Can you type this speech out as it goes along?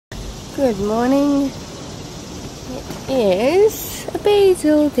Good morning. It is a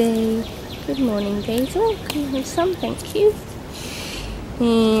basil day. Good morning, Basil. Can you have some? Thank you.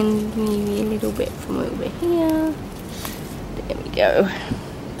 And maybe a little bit from over here. There we go.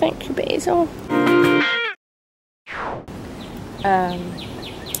 Thank you, Basil.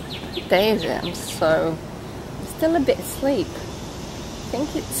 What day is it? I'm still a bit asleep. I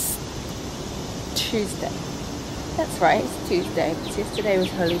think it's Tuesday. That's right, it's Tuesday, because yesterday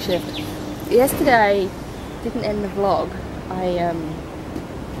was Holy Shift. Yesterday I didn't end the vlog.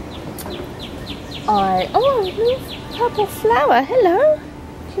 Oh, little purple flower, hello.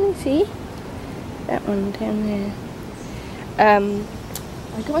 Can you see? That one down there.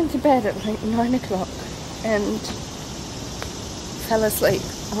 I got into bed at like 9 o'clock and fell asleep.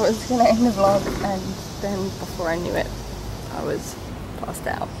 I was gonna end the vlog and then before I knew it, I was passed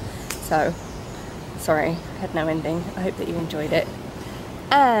out. So, sorry, had no ending. I hope that you enjoyed it.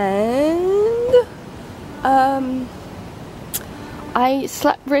 And I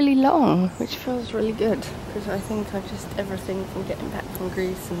slept really long, which feels really good because I think I just everything from getting back from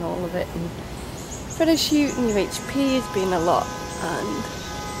Greece and all of it and photo shoot and UHP has been a lot, and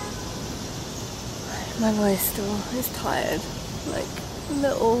my voice still is tired, like a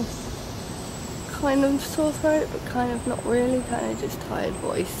little kind of sore throat, but kind of not really, kind of just tired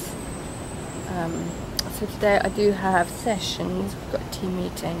voice. So today I do have sessions. We've got a team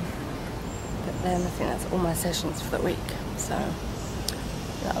meeting, but then I think that's all my sessions for the week, so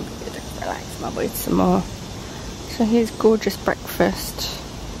that'll be good. I can relax my voice some more. So here's gorgeous breakfast.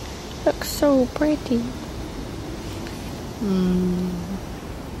 Looks so pretty.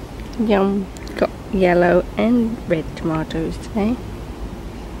 Yum. Got yellow and red tomatoes today,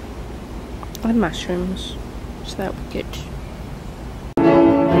 and mushrooms, so that'll be good.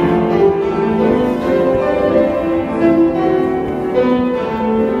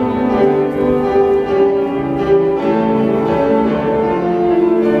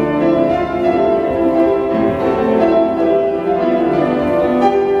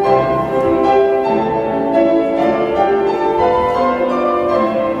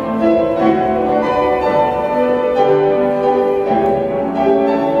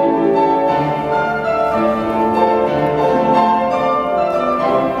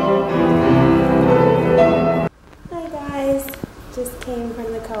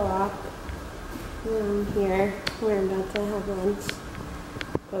 We're about to have lunch,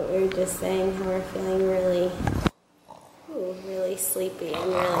 but we were just saying how we're feeling really sleepy and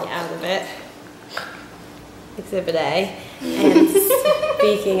really out of it. Exhibit A. And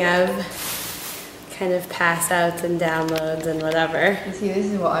speaking of kind of pass outs and downloads and whatever. See, this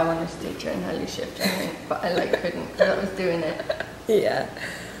is what I wanted to do during Holy Shift, I think, but I couldn't because I was doing it. Yeah.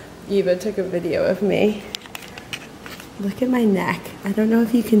 Eva took a video of me. Look at my neck. I don't know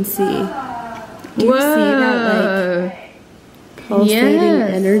if you can see. Do you see that, like, pulsating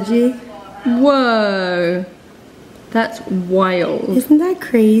energy? Whoa! That's wild. Isn't that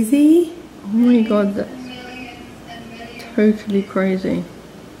crazy? Oh my god, that's totally crazy.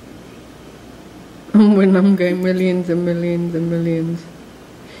 And when I'm going millions and millions and millions.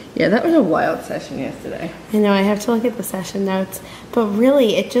 Yeah, that was a wild session yesterday. I know, I have to look at the session notes. But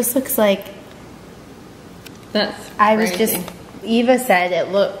really, it just looks like... That's crazy. Eva said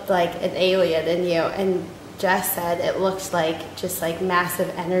it looked like an alien in you, and Jess said it looks like just like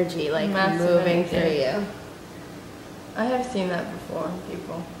massive energy, like moving through you. I have seen that before in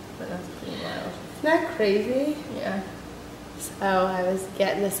people, but that's pretty wild. Isn't that crazy? Yeah. So I was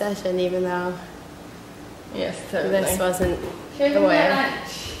getting the session even though yes, totally. This wasn't the way.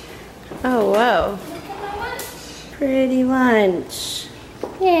 Oh, whoa. Look at my lunch. Pretty lunch.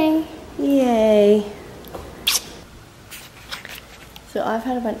 Yay. Yay. So I've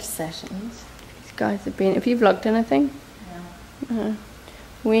had a bunch of sessions. These guys have been... Have you vlogged anything? No.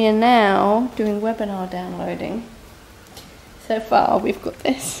 We are now doing webinar downloading. So far we've got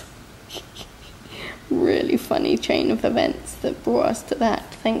this really funny chain of events that brought us to that,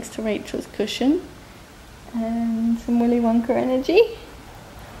 thanks to Rachel's cushion and some Willy Wonka energy.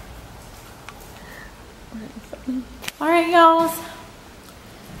 Really Alright, y'all.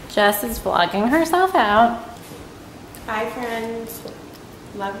 Jess is vlogging herself out. Hi, friends.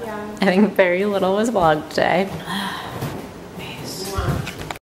 Love y'all. I think very little was vlogged today.